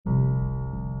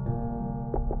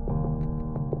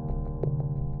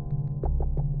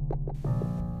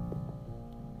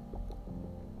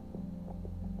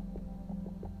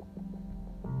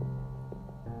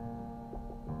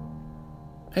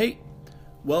Hey,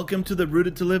 welcome to the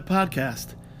Rooted to Live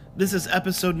podcast. This is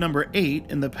episode number 8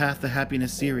 in the Path to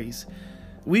Happiness series.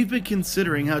 We've been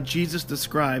considering how Jesus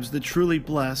describes the truly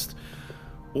blessed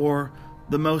or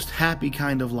the most happy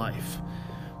kind of life.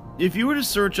 If you were to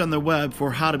search on the web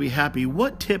for how to be happy,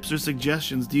 what tips or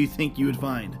suggestions do you think you would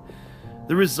find?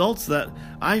 The results that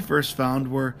I first found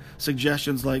were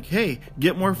suggestions like, hey,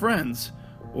 get more friends,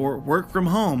 or work from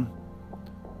home,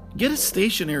 get a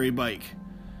stationary bike,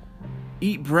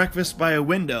 eat breakfast by a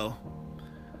window.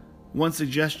 One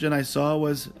suggestion I saw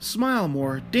was smile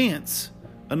more, dance.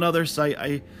 Another site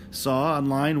I saw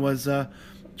online was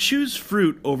choose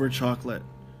fruit over chocolate.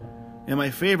 And my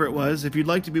favorite was, if you'd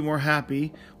like to be more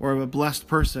happy or a blessed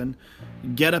person,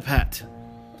 get a pet.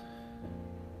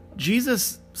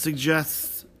 Jesus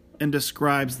suggests and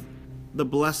describes the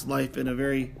blessed life in a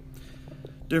very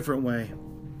different way.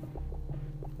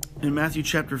 In Matthew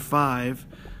chapter 5,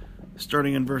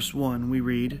 starting in verse 1, we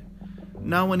read,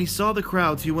 "Now when he saw the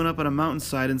crowds, he went up on a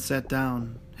mountainside and sat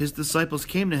down. His disciples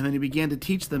came to him, and he began to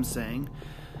teach them, saying,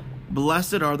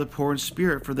 'Blessed are the poor in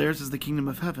spirit, for theirs is the kingdom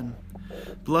of heaven.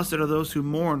 Blessed are those who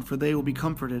mourn, for they will be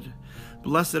comforted.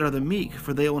 Blessed are the meek,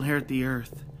 for they will inherit the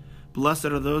earth. Blessed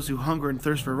are those who hunger and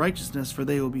thirst for righteousness, for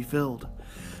they will be filled.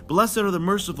 Blessed are the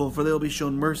merciful, for they will be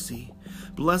shown mercy.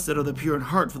 Blessed are the pure in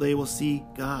heart, for they will see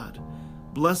God.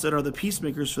 Blessed are the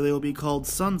peacemakers, for they will be called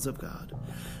sons of God.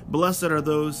 Blessed are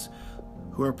those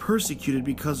who are persecuted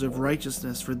because of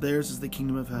righteousness, for theirs is the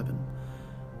kingdom of heaven.'"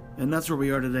 And that's where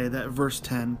we are today, that verse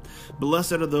 10.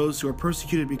 "Blessed are those who are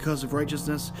persecuted because of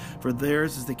righteousness, for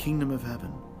theirs is the kingdom of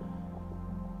heaven."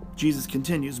 Jesus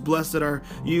continues, "Blessed are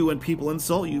you when people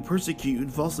insult you, persecute you,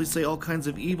 and falsely say all kinds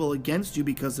of evil against you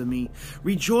because of me.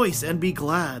 Rejoice and be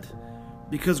glad,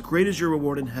 because great is your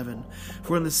reward in heaven.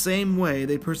 For in the same way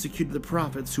they persecuted the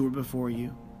prophets who were before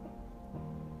you."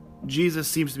 Jesus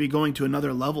seems to be going to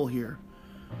another level here.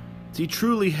 See,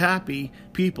 truly happy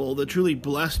people, the truly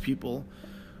blessed people,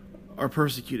 are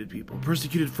persecuted people.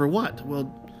 Persecuted for what?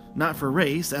 Well, not for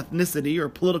race, ethnicity, or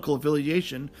political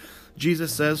affiliation.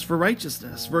 Jesus says for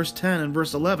righteousness. Verse 10 and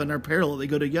verse 11 are parallel. They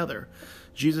go together.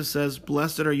 Jesus says,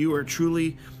 "Blessed are you," or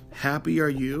truly happy are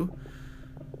you,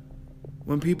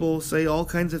 when people say all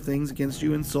kinds of things against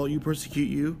you, insult you, persecute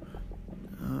you,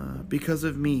 because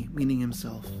of me, meaning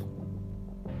himself.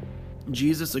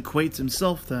 Jesus equates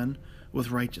himself then with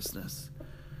righteousness.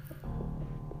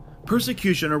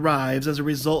 Persecution arrives as a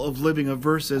result of living a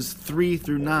verses 3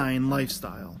 through 9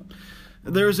 lifestyle.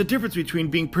 There is a difference between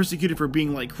being persecuted for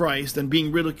being like Christ and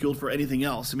being ridiculed for anything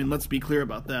else. I mean, let's be clear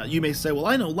about that. You may say, well,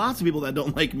 I know lots of people that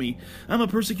don't like me. I'm a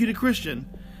persecuted Christian.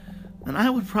 And I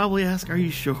would probably ask, are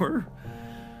you sure?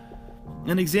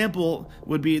 An example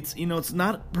would be, it's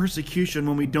not persecution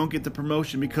when we don't get the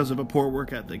promotion because of a poor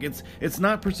work ethic. It's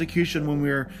not persecution when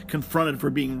we're confronted for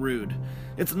being rude.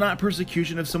 It's not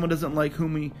persecution if someone doesn't like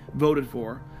whom we voted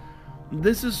for.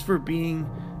 This is for being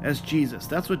as Jesus.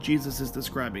 That's what Jesus is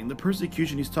describing. The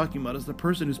persecution he's talking about is the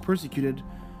person who's persecuted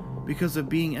because of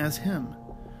being as him.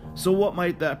 So what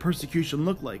might that persecution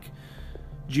look like?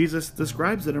 Jesus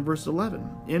describes it in verse 11.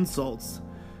 Insults,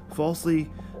 false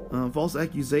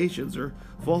accusations, or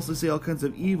falsely say all kinds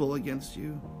of evil against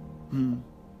you.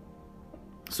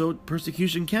 So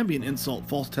persecution can be an insult,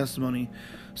 false testimony.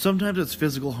 Sometimes it's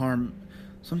physical harm,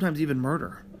 sometimes even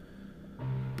murder.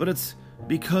 But it's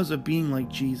because of being like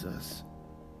Jesus.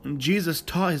 And Jesus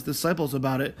taught his disciples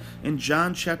about it in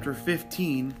John chapter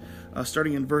 15,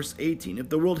 starting in verse 18. "If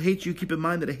the world hates you, keep in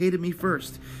mind that it hated me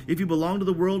first. If you belong to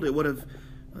the world, it would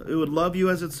love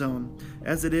you as its own.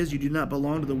 As it is, you do not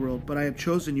belong to the world, but I have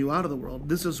chosen you out of the world.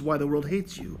 This is why the world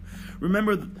hates you.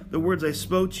 Remember the words I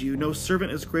spoke to you. No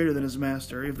servant is greater than his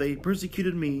master. If they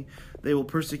persecuted me, they will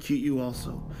persecute you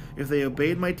also. If they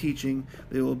obeyed my teaching,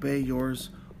 they will obey yours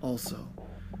also.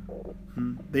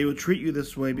 They will treat you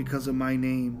this way because of my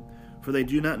name, for they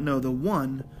do not know the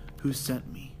one who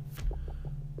sent me."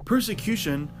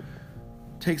 Persecution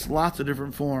takes lots of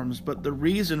different forms, but the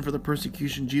reason for the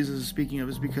persecution Jesus is speaking of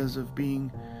is because of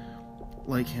being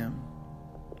like him.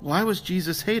 Why was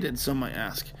Jesus hated, some might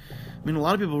ask? I mean, a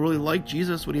lot of people really like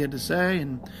Jesus, what he had to say,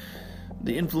 and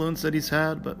the influence that he's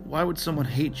had, but why would someone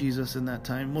hate Jesus in that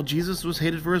time? Well, Jesus was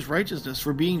hated for his righteousness,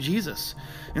 for being Jesus,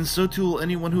 and so too will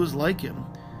anyone who is like him.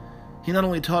 He not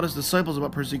only taught his disciples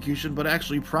about persecution, but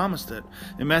actually promised it.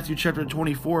 In Matthew chapter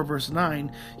 24, verse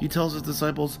 9, he tells his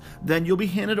disciples, "Then you'll be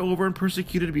handed over and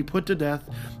persecuted to be put to death.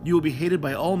 You will be hated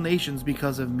by all nations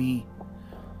because of me."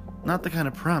 Not the kind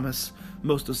of promise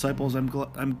most disciples,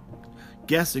 I'm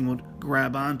guessing, would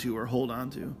grab onto or hold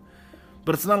onto.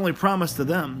 But it's not only promised to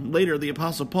them. Later, the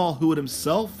Apostle Paul, who would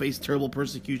himself face terrible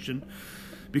persecution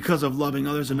because of loving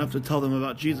others enough to tell them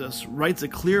about Jesus, writes a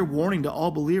clear warning to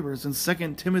all believers in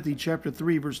 2 Timothy chapter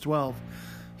 3, verse 12.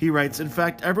 He writes, "In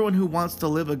fact, everyone who wants to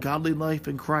live a godly life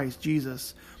in Christ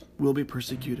Jesus will be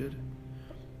persecuted."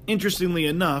 Interestingly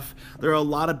enough, there are a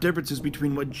lot of differences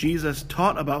between what Jesus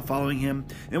taught about following him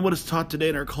and what is taught today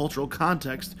in our cultural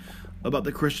context about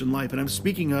the Christian life. And I'm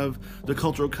speaking of the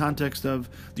cultural context of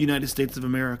the United States of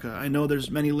America. I know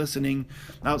there's many listening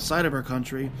outside of our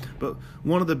country, but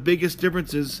one of the biggest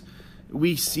differences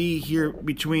we see here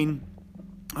between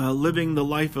living the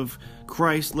life of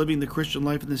Christ, living the Christian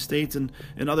life in the States and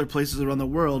in other places around the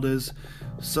world, is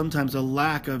sometimes a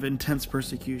lack of intense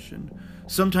persecution.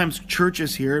 Sometimes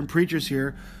churches here and preachers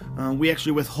here, we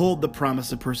actually withhold the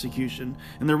promise of persecution.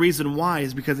 And the reason why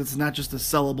is because it's not just a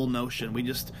sellable notion. We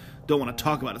just don't want to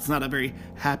talk about it. It's not a very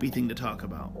happy thing to talk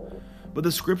about. But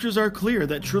the scriptures are clear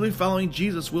that truly following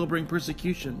Jesus will bring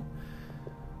persecution.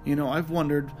 You know, I've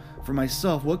wondered for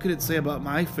myself, what could it say about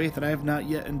my faith that I have not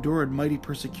yet endured mighty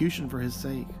persecution for his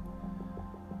sake?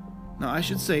 Now, I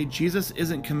should say, Jesus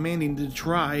isn't commanding to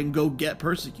try and go get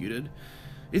persecuted.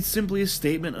 It's simply a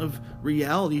statement of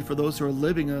reality for those who are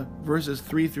living a verses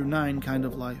 3 through 9 kind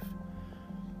of life.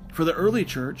 For the early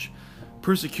church,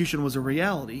 persecution was a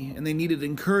reality, and they needed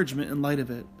encouragement in light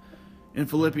of it. In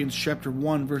Philippians chapter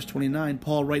 1, verse 29,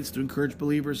 Paul writes to encourage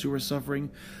believers who are suffering,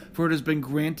 "For it has been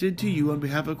granted to you on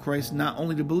behalf of Christ not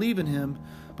only to believe in him,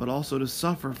 but also to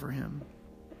suffer for him."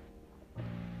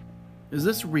 Is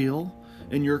this real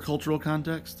in your cultural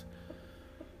context?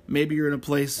 Maybe you're in a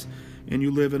place and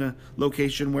you live in a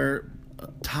location where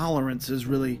tolerance is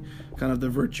really kind of the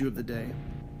virtue of the day.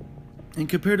 And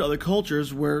compared to other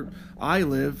cultures where I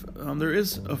live, there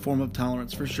is a form of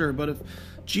tolerance for sure. But if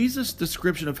Jesus'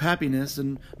 description of happiness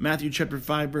in Matthew chapter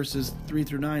 5 verses 3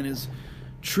 through 9 is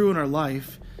true in our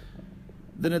life,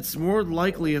 then it's more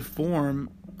likely a form,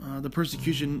 the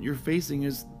persecution you're facing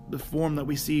is the form that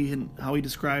we see in how he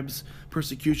describes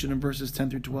persecution in verses 10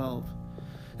 through 12.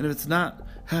 And if it's not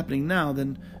happening now,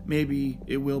 then maybe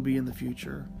it will be in the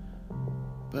future.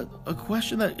 But a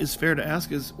question that is fair to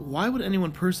ask is, why would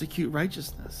anyone persecute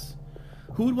righteousness?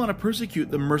 Who would want to persecute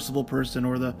the merciful person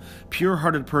or the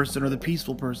pure-hearted person or the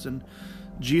peaceful person?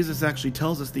 Jesus actually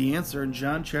tells us the answer in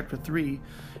John chapter 3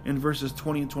 in verses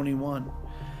 20 and 21.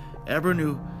 "Everyone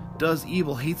who does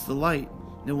evil hates the light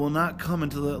and will not come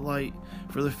into the light,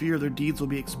 for the fear their deeds will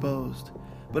be exposed.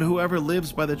 But whoever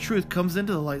lives by the truth comes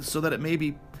into the light, so that it may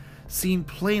be seen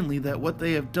plainly that what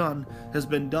they have done has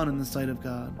been done in the sight of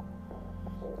God."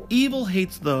 Evil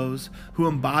hates those who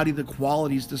embody the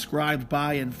qualities described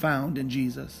by and found in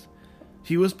Jesus.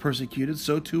 He was persecuted,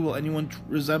 so too will anyone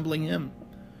resembling him.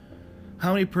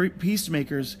 How many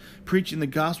peacemakers preaching the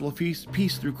gospel of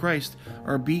peace through Christ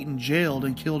are beaten, jailed,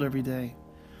 and killed every day?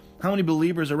 How many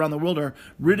believers around the world are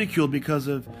ridiculed because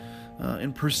of,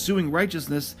 in pursuing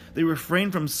righteousness, they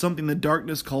refrain from something the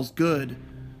darkness calls good.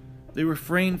 They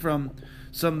refrain from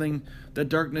something that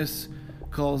darkness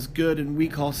calls good and we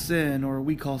call sin or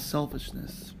we call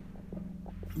selfishness.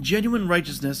 Genuine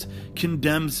righteousness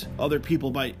condemns other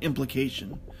people by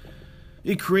implication.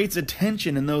 It creates a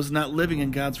tension in those not living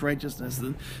in God's righteousness.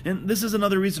 And this is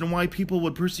another reason why people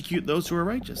would persecute those who are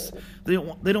righteous. They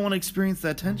don't want to experience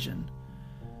that tension.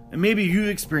 And maybe you've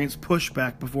experienced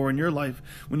pushback before in your life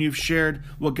when you've shared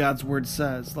what God's word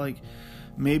says. Like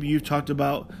maybe you've talked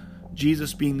about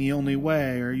Jesus being the only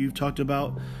way, or you've talked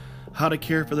about how to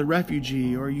care for the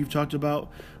refugee, or you've talked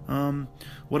about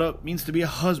what it means to be a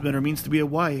husband or means to be a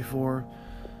wife, or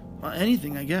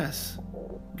anything, I guess.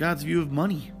 God's view of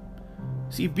money.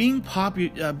 See, being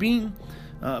popular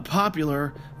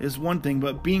is one thing,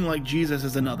 but being like Jesus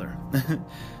is another.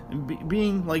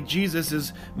 Being like Jesus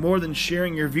is more than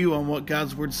sharing your view on what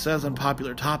God's word says on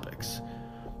popular topics.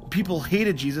 People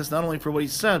hated Jesus not only for what he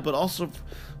said, but also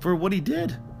for what he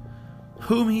did,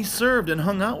 whom he served and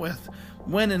hung out with,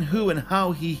 when and who and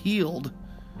how he healed.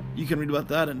 You can read about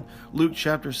that in Luke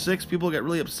chapter 6. People get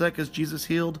really upset because Jesus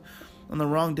healed on the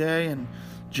wrong day. And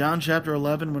John chapter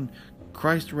 11, when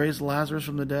Christ raised Lazarus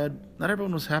from the dead, not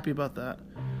everyone was happy about that.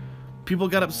 People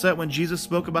got upset when Jesus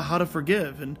spoke about how to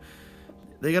forgive, and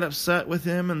they got upset with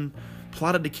him and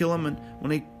plotted to kill him, and when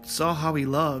they saw how he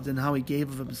loved and how he gave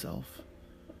of himself.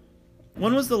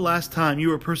 When was the last time you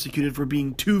were persecuted for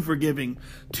being too forgiving,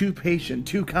 too patient,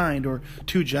 too kind, or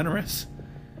too generous?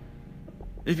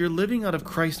 If you're living out of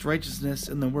Christ's righteousness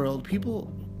in the world,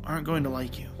 people aren't going to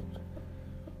like you.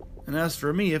 And as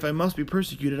for me, if I must be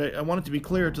persecuted, I want it to be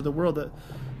clear to the world that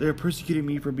they're persecuting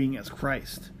me for being as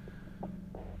Christ.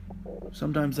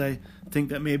 Sometimes I think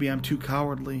that maybe I'm too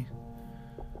cowardly.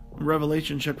 In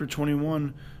Revelation chapter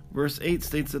 21, Verse 8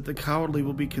 states that the cowardly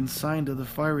will be consigned to the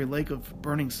fiery lake of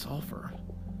burning sulfur.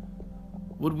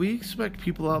 Would we expect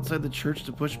people outside the church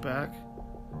to push back?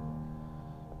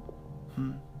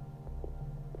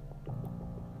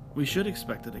 We should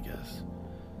expect it, I guess.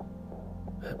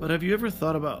 But have you ever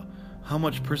thought about how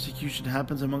much persecution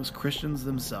happens amongst Christians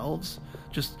themselves?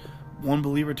 Just one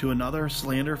believer to another,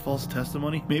 slander, false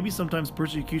testimony. Maybe sometimes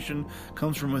persecution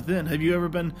comes from within. Have you ever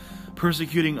been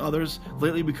persecuting others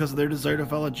lately because of their desire to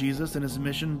follow Jesus and his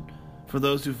mission for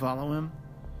those who follow him?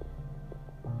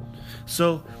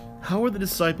 So, how are the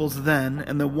disciples then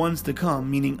and the ones to come,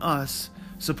 meaning us,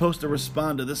 supposed to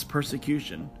respond to this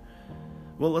persecution?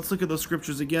 Well, let's look at those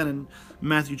scriptures again. In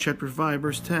Matthew chapter 5,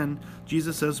 verse 10,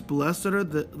 Jesus says, "Blessed are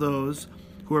those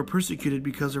who are persecuted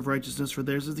because of righteousness, for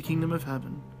theirs is the kingdom of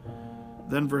heaven."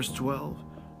 Then verse 12,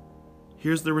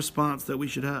 here's the response that we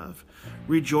should have.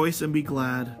 "Rejoice and be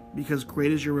glad, because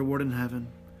great is your reward in heaven.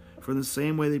 For in the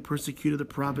same way they persecuted the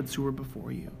prophets who were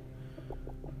before you."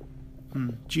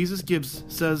 Jesus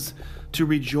says to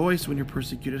rejoice when you're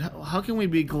persecuted. How can we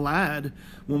be glad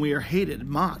when we are hated,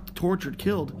 mocked, tortured,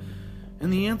 killed?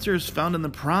 And the answer is found in the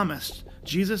promise.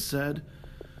 Jesus said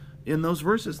in those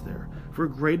verses there, "For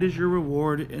great is your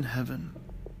reward in heaven."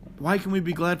 Why can we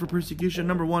be glad for persecution?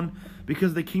 Number one,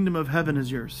 because the kingdom of heaven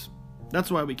is yours. That's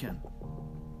why we can.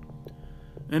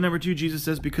 And number two, Jesus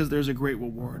says, because there's a great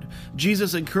reward.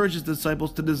 Jesus encourages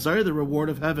disciples to desire the reward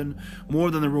of heaven more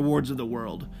than the rewards of the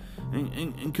world.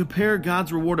 And compare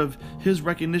God's reward of his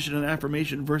recognition and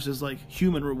affirmation versus like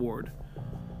human reward.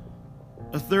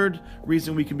 A third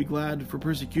reason we can be glad for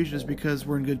persecution is because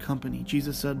we're in good company.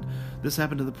 Jesus said this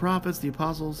happened to the prophets, the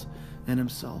apostles, and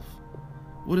himself.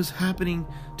 What is happening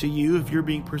to you if you're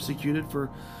being persecuted for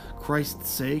Christ's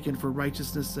sake and for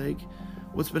righteousness' sake?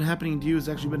 What's been happening to you has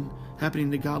actually been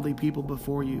happening to godly people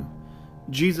before you.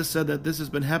 Jesus said that this has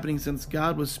been happening since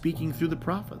God was speaking through the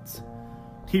prophets.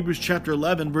 Hebrews chapter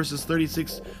 11, verses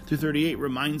 36 through 38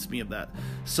 reminds me of that.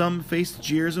 Some faced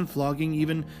jeers and flogging,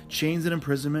 even chains and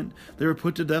imprisonment. They were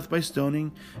put to death by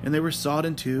stoning, and they were sawed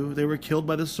in two. They were killed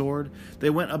by the sword. They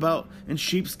went about in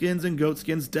sheepskins and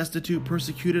goatskins, destitute,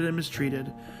 persecuted, and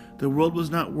mistreated. The world was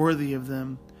not worthy of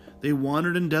them. They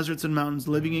wandered in deserts and mountains,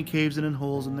 living in caves and in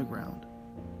holes in the ground.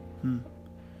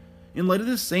 In light of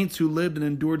the saints who lived and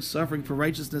endured suffering for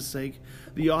righteousness' sake,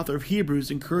 the author of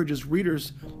Hebrews encourages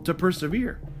readers to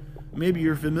persevere. Maybe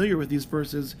you're familiar with these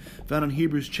verses found in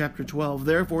Hebrews chapter 12.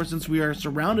 "Therefore, since we are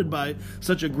surrounded by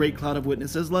such a great cloud of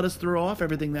witnesses, let us throw off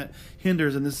everything that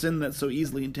hinders and the sin that so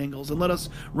easily entangles, and let us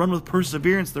run with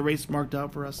perseverance the race marked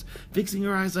out for us, fixing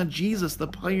our eyes on Jesus, the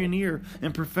pioneer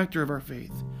and perfecter of our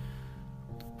faith.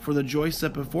 For the joy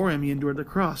set before him, he endured the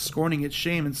cross, scorning its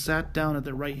shame, and sat down at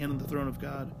the right hand of the throne of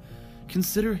God.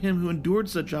 Consider him who endured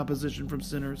such opposition from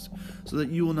sinners, so that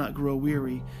you will not grow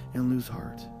weary and lose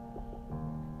heart."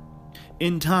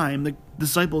 In time, the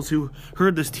disciples who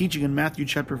heard this teaching in Matthew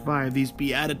chapter 5, these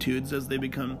Beatitudes as they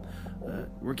came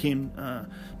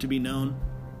to be known,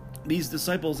 these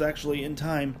disciples actually in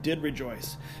time did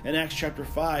rejoice. In Acts chapter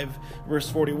 5, verse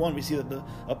 41, we see that the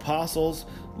apostles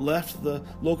left the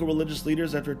local religious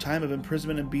leaders after a time of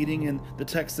imprisonment and beating, and the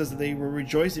text says that they were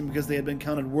rejoicing because they had been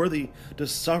counted worthy to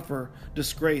suffer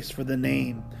disgrace for the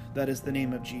name, that is the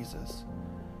name of Jesus.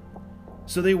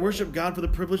 So they worshiped God for the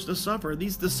privilege to suffer.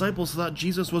 These disciples thought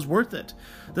Jesus was worth it,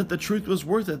 that the truth was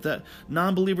worth it, that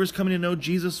non-believers coming to know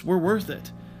Jesus were worth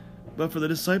it. But for the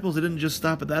disciples, it didn't just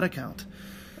stop at that account.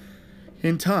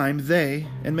 In time, they,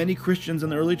 and many Christians in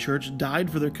the early church,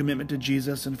 died for their commitment to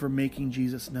Jesus and for making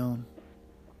Jesus known.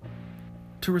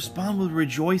 To respond with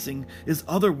rejoicing is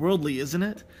otherworldly, isn't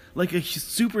it? Like a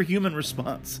superhuman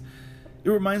response. It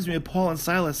reminds me of Paul and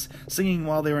Silas singing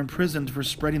while they were imprisoned for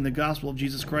spreading the gospel of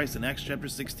Jesus Christ in Acts chapter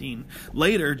 16.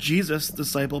 Later, Jesus'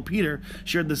 disciple Peter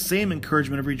shared the same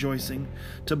encouragement of rejoicing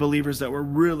to believers that were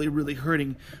really, really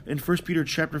hurting. In 1 Peter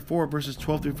chapter 4, verses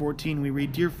 12 through 14, we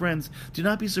read, "Dear friends, do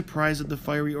not be surprised at the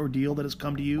fiery ordeal that has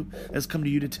come to you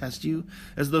to test you,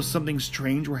 as though something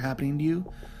strange were happening to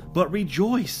you. But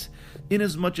rejoice,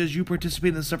 inasmuch as you participate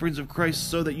in the sufferings of Christ,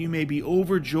 so that you may be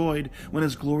overjoyed when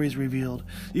his glory is revealed.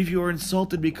 If you are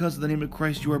insulted because of the name of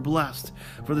Christ, you are blessed,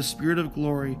 for the Spirit of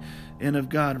glory and of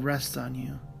God rests on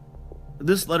you."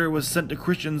 This letter was sent to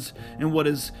Christians in what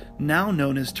is now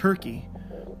known as Turkey.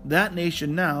 That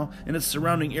nation now and its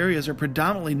surrounding areas are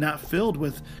predominantly not filled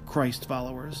with Christ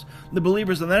followers. The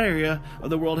believers in that area of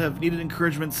the world have needed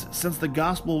encouragement since the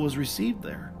gospel was received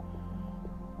there.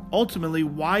 Ultimately,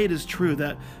 why it is true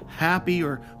that happy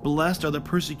or blessed are the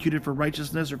persecuted for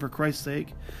righteousness or for Christ's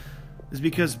sake is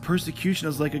because persecution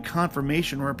is like a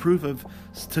confirmation or a proof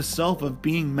to self of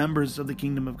being members of the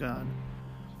kingdom of God.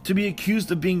 To be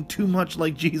accused of being too much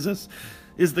like Jesus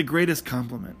is the greatest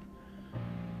compliment.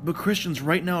 But Christians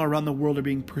right now around the world are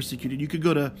being persecuted. You could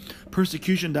go to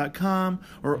persecution.com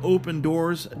or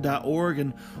opendoors.org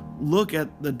and look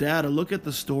at the data, look at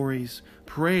the stories,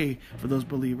 pray for those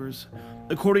believers.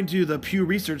 According to the Pew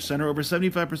Research Center, over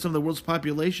 75% of the world's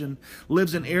population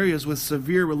lives in areas with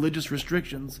severe religious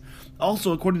restrictions.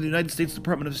 Also, according to the United States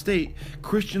Department of State,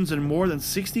 Christians in more than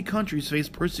 60 countries face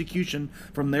persecution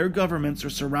from their governments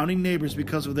or surrounding neighbors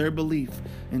because of their belief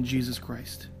in Jesus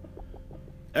Christ.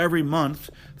 Every month,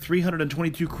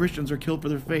 322 Christians are killed for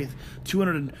their faith,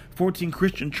 214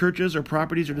 Christian churches or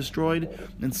properties are destroyed,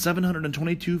 and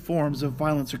 722 forms of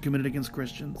violence are committed against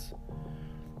Christians.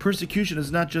 Persecution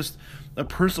is not just a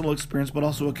personal experience, but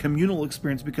also a communal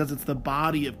experience because it's the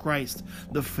body of Christ,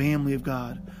 the family of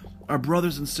God. Our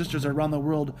brothers and sisters around the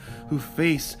world who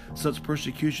face such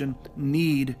persecution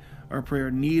need our prayer,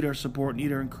 need our support,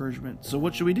 need our encouragement. So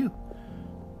what should we do?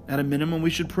 At a minimum,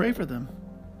 we should pray for them.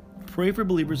 Pray for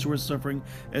believers who are suffering,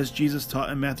 as Jesus taught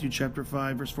in Matthew chapter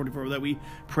 5, verse 44, that we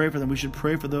pray for them. We should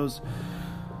pray for those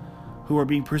who are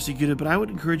being persecuted. But I would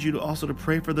encourage you to also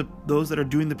pray for those that are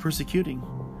doing the persecuting,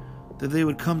 that they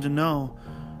would come to know,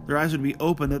 their eyes would be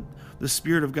open, that the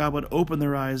Spirit of God would open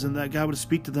their eyes, and that God would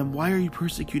speak to them. Why are you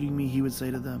persecuting me? He would say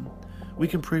to them. We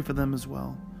can pray for them as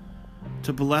well,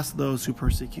 to bless those who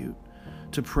persecute,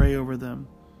 to pray over them,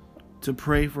 to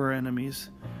pray for our enemies,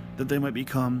 that they might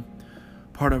become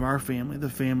part of our family, the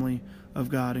family of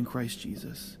God in Christ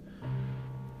Jesus.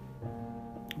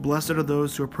 Blessed are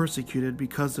those who are persecuted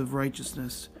because of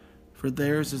righteousness, for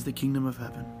theirs is the kingdom of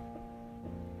heaven.